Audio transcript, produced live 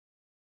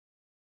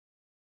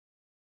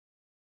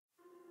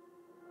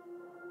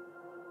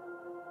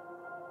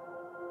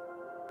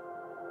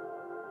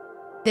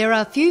There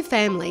are few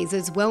families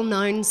as well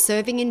known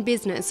serving in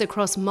business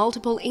across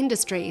multiple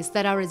industries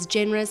that are as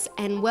generous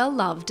and well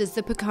loved as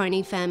the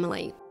Piccone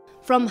family.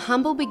 From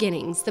humble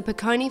beginnings, the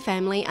Piccone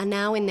family are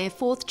now in their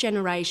fourth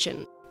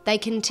generation. They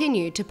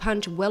continue to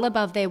punch well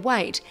above their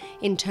weight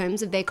in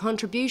terms of their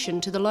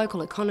contribution to the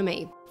local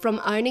economy. From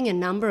owning a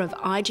number of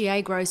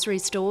IGA grocery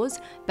stores,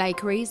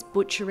 bakeries,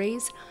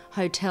 butcheries,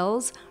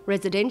 hotels,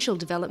 residential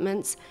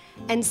developments,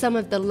 and some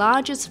of the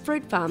largest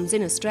fruit farms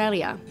in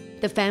Australia,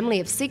 the family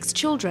of 6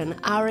 children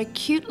are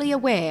acutely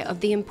aware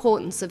of the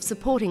importance of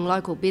supporting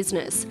local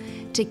business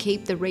to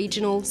keep the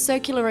regional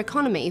circular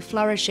economy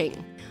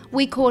flourishing.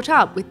 We caught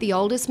up with the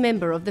oldest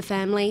member of the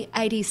family,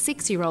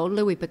 86-year-old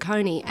Lou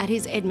Piccone, at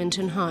his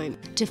Edmonton home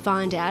to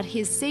find out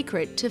his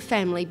secret to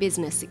family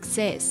business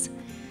success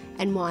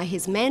and why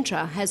his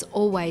mantra has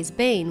always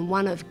been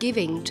one of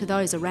giving to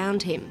those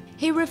around him.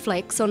 He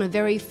reflects on a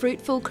very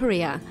fruitful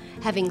career,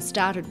 having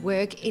started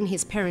work in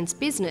his parents'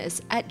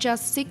 business at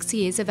just 6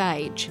 years of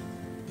age.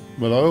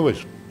 Well, I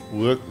always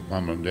worked with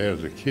Mum and Dad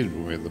as a kid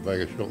when we had the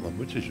baker shop and the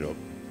butcher shop,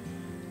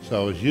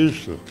 so I was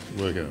used to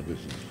working in a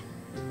business.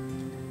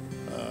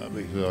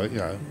 Because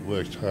I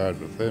worked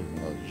hard with them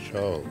when I was a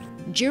child.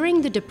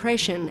 During the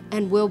Depression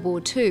and World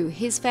War II,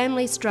 his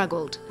family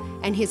struggled,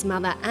 and his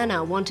mother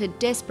Anna wanted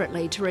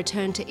desperately to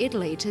return to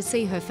Italy to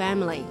see her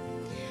family.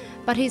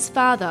 But his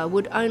father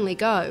would only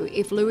go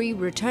if Louis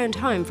returned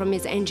home from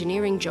his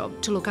engineering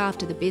job to look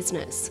after the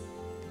business.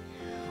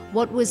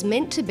 What was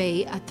meant to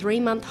be a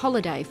 3-month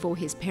holiday for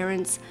his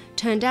parents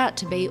turned out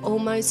to be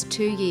almost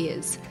 2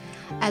 years,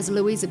 as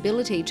Louis's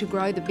ability to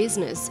grow the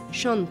business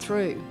shone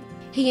through.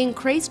 He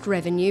increased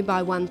revenue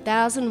by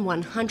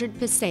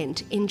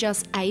 1,100% in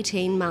just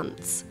 18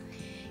 months.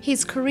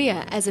 His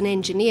career as an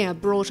engineer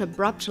brought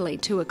abruptly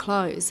to a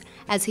close,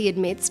 as he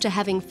admits to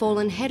having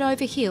fallen head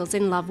over heels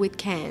in love with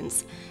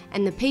cans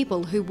and the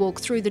people who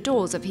walk through the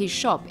doors of his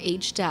shop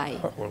each day.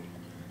 Well,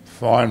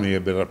 find me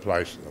a better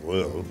place in the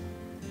world,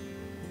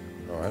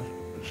 right,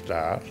 to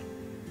start.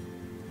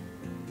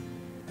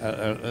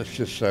 And it's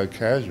just so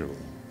casual,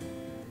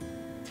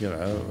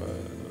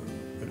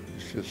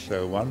 it's just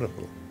so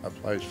wonderful. A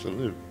place to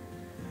live.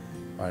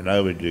 I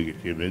know we do get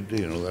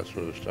humidity and all that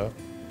sort of stuff,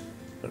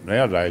 but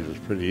nowadays it's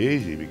pretty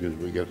easy because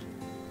we've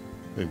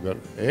got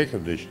air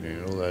conditioning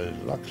and all those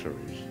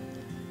luxuries.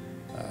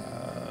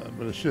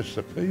 But it's just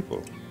the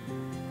people.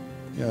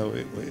 We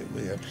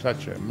have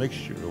such a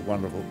mixture of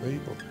wonderful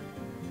people.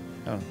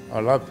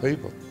 I love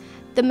people.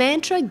 The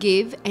mantra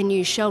 "Give and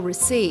you shall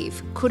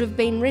receive" could have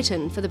been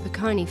written for the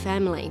Piccone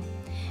family.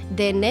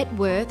 Their net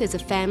worth as a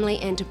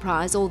family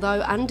enterprise,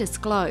 although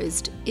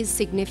undisclosed, is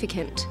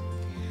significant.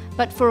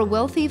 But for a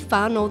wealthy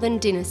far northern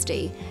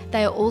dynasty,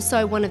 they are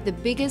also one of the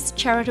biggest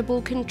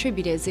charitable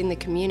contributors in the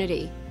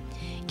community,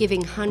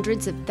 giving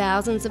hundreds of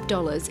thousands of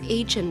dollars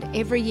each and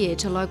every year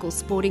to local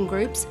sporting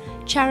groups,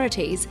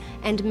 charities,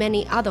 and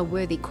many other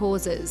worthy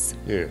causes.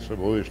 Yes,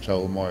 I've always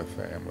told my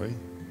family,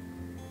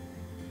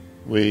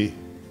 we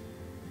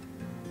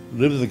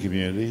live in the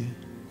community,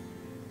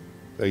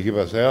 they give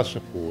us our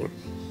support,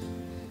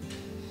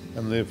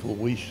 and therefore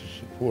we should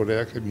support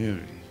our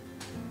community.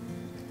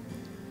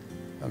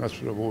 And that's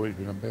what I've always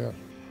been about.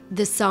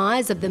 The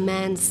size of the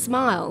man's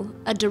smile,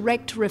 a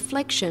direct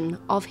reflection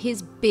of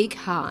his big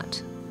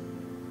heart.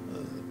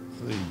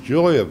 The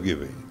joy of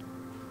giving.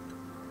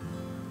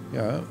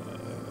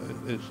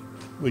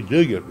 We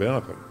do get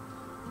benefit,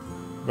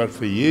 but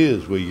for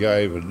years we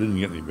gave and didn't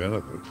get any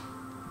benefit.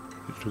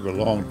 It took a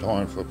long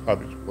time for the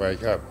public to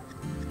wake up.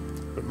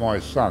 But my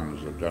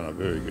sons have done a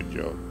very good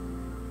job.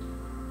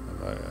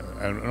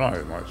 And not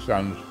only my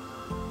sons,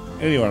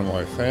 anyone in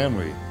my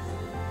family,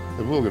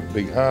 they've all got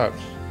big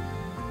hearts,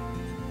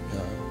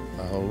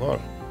 a whole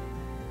lot.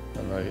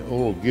 And they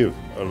all give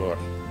a lot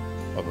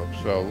of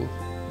themselves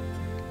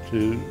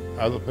to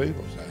other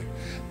people. So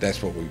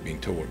that's what we've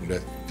been taught,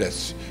 and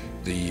that's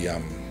the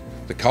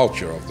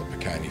culture of the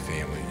Piccone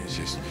family. It's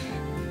just,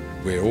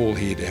 we're all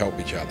here to help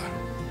each other.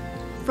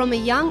 From a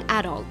young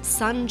adult,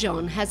 son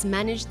John has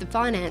managed the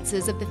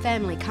finances of the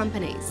family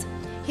companies.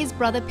 His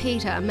brother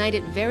Peter made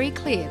it very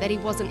clear that he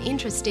wasn't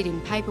interested in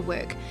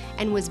paperwork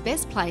and was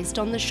best placed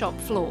on the shop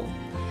floor.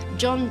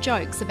 John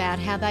jokes about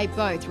how they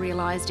both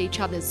realised each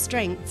other's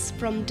strengths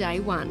from day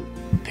one.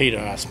 Peter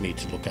asked me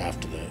to look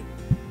after the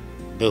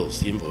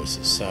bills, the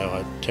invoices, so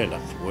I turned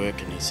up for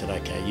work and he said,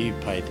 "Okay, you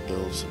pay the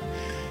bills."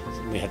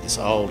 We had this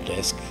old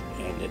desk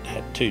and it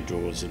had 2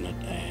 drawers in it,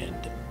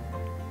 and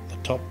the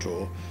top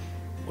drawer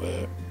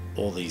were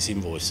all these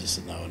invoices,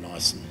 and they were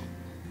nice and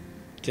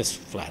just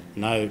flat,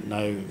 no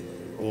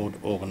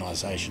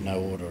organisation, no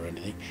order or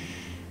anything.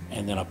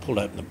 And then I pulled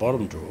open the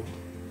bottom drawer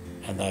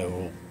and they were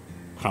all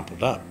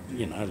crumpled up,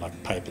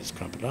 like papers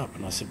crumpled up.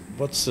 And I said,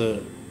 what's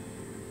the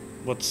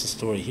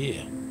story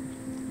here,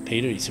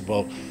 Peter? He said,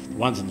 well, the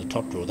ones in the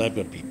top drawer, they've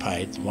got to be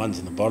paid. The ones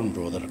in the bottom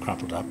drawer that are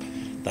crumpled up,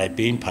 they've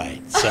been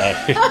paid. So,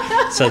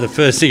 so the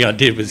first thing I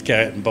did was go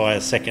out and buy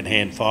a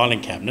second-hand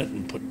filing cabinet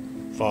and put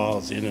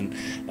files in and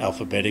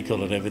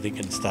alphabetical and everything,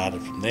 and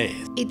started from there.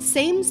 It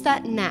seems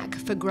that knack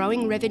for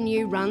growing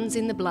revenue runs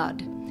in the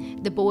blood.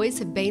 The boys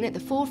have been at the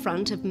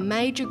forefront of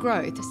major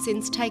growth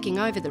since taking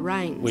over the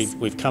reins.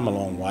 We've come a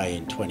long way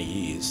in 20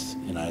 years,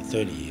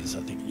 30 years,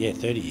 I think. Yeah,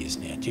 30 years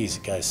now. Geez,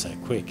 it goes so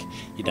quick,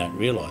 you don't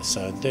realise.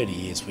 So in 30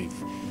 years we've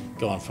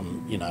gone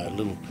from, a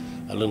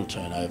little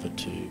turnover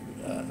to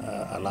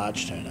a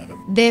large turnover.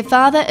 Their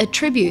father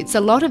attributes a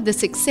lot of the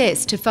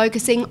success to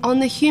focusing on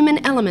the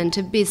human element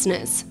of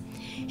business.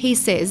 He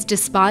says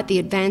despite the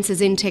advances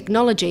in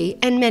technology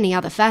and many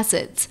other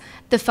facets,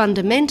 the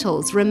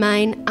fundamentals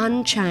remain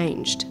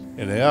unchanged.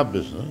 In our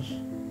business,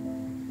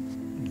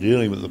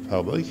 dealing with the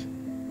public,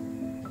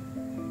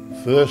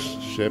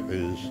 first step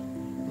is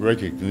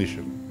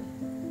recognition.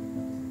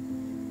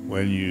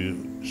 When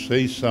you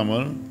see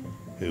someone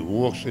who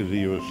walks into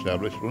your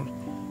establishment,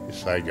 you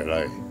say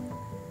g'day.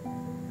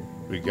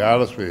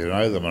 Regardless whether you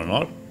know them or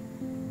not,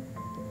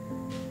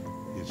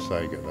 you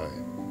say g'day.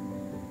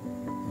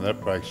 And that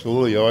breaks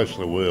all the ice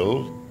in the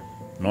world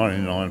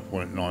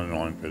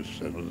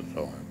 99.99% of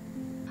the time.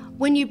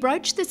 When you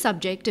broach the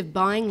subject of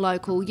buying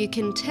local, you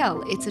can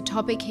tell it's a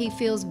topic he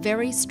feels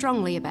very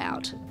strongly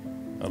about.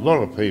 A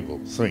lot of people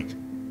think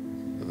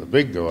that the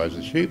big guys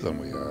are cheaper than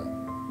we are.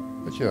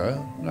 But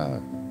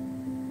no.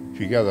 If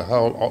you go to the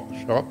whole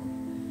shop,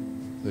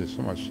 there's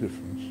so much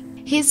difference.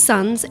 His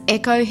sons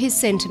echo his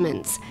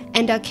sentiments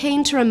and are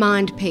keen to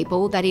remind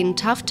people that in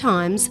tough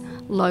times,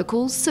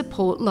 locals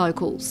support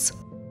locals.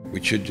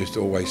 We should just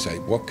always say,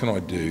 what can I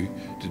do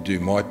to do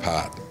my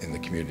part in the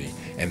community?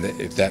 And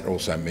if that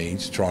also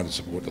means trying to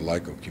support the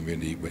local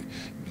community with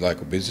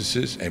local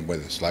businesses, and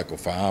whether it's local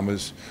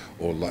farmers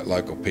or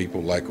local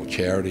people, local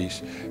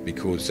charities,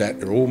 because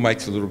it all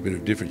makes a little bit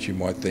of difference. You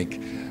might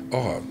think,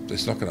 oh,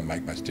 it's not going to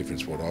make much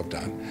difference what I've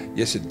done.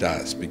 Yes, it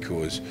does,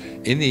 because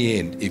in the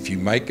end, if you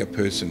make a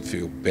person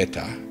feel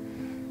better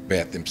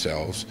about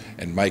themselves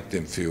and make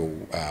them feel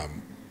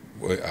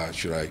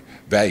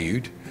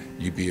valued,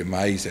 you'd be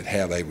amazed at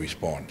how they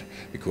respond.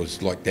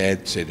 Because like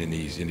Dad said in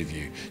his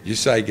interview, you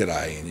say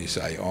g'day and you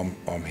say,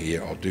 I'm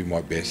here, I'll do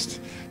my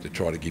best to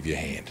try to give you a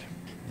hand.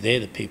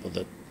 They're the people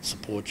that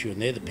support you, and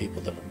they're the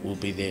people that will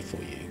be there for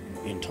you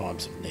in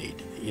times of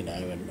need,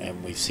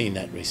 and we've seen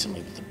that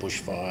recently with the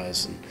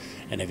bushfires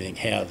and everything,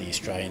 how the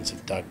Australians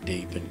have dug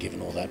deep and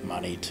given all that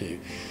money to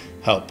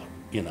help,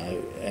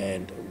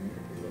 and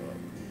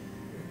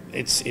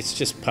it's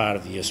just part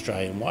of the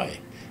Australian way.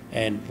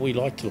 And we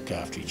like to look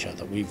after each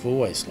other. We've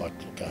always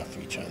liked to look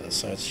after each other,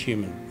 so it's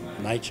human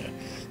nature.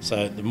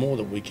 So the more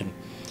that we can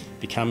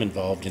become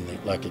involved in the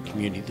local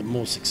community, the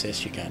more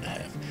success you're going to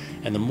have.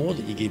 And the more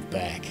that you give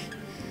back,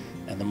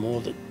 and the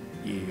more that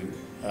you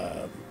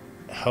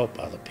help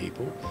other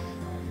people,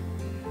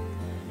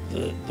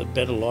 the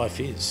better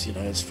life is,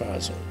 as far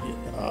as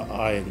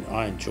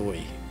I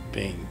enjoy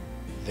being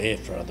there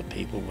for other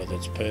people, whether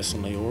it's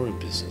personally or in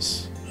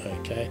business,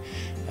 okay?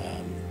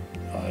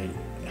 I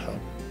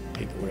help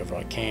people wherever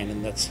I can,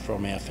 and that's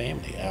from our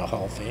family, our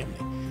whole family.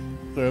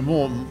 There are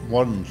more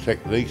modern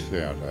techniques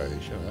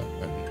nowadays, and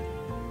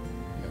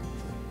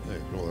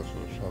all that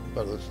sort of stuff.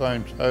 But at the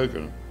same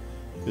token,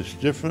 it's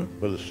different,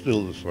 but it's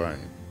still the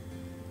same.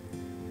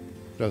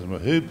 Doesn't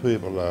matter who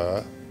people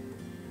are,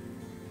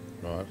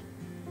 right?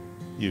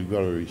 You've got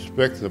to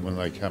respect them when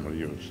they come to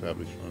your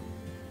establishment.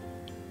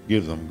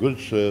 Give them good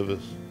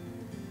service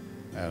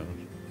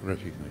and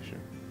recognition.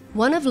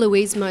 One of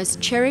Louis'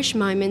 most cherished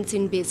moments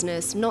in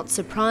business, not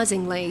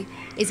surprisingly,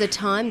 is a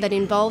time that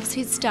involves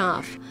his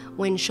staff,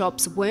 when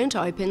shops weren't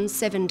open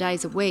 7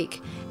 days a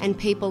week and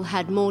people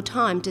had more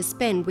time to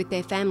spend with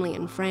their family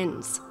and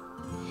friends.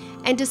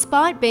 And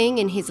despite being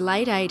in his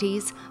late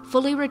 80s,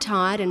 fully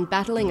retired and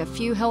battling a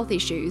few health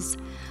issues,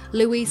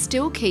 Louis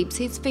still keeps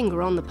his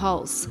finger on the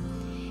pulse.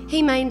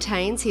 He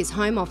maintains his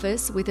home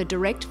office with a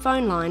direct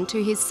phone line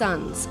to his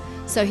sons,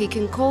 so he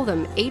can call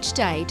them each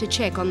day to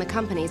check on the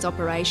company's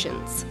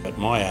operations. At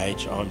my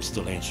age, I'm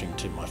still answering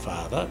to my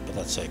father, but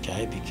that's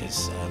okay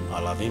because I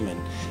love him,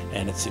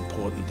 and it's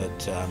important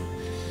that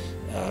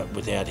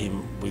without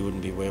him we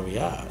wouldn't be where we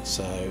are.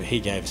 So he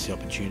gave us the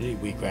opportunity,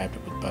 we grabbed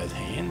it with both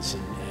hands,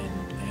 and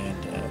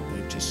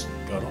we've just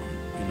got on.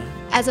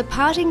 As a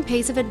parting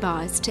piece of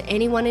advice to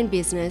anyone in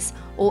business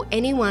or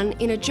anyone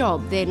in a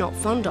job they're not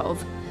fond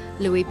of,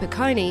 Lou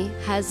Piccone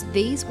has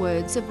these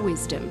words of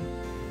wisdom.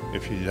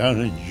 If you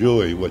don't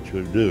enjoy what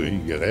you're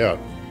doing, get out.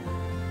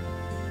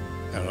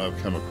 And I've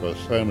come across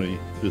so many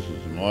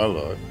businesses in my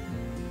life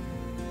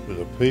where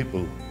the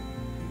people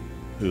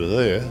who are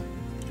there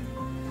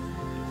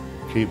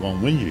keep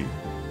on whinging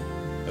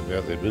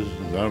about their business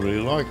and don't really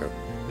like it.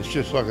 It's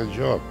just like a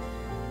job.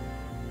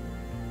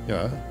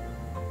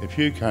 If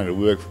you came to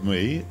work for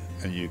me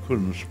and you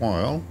couldn't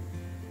smile,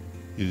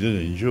 you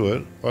didn't enjoy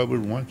it, I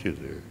wouldn't want you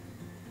to.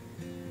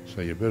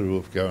 So you're better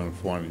off going and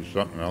finding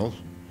something else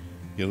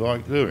you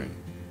like doing.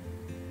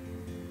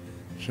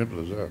 Simple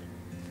as that.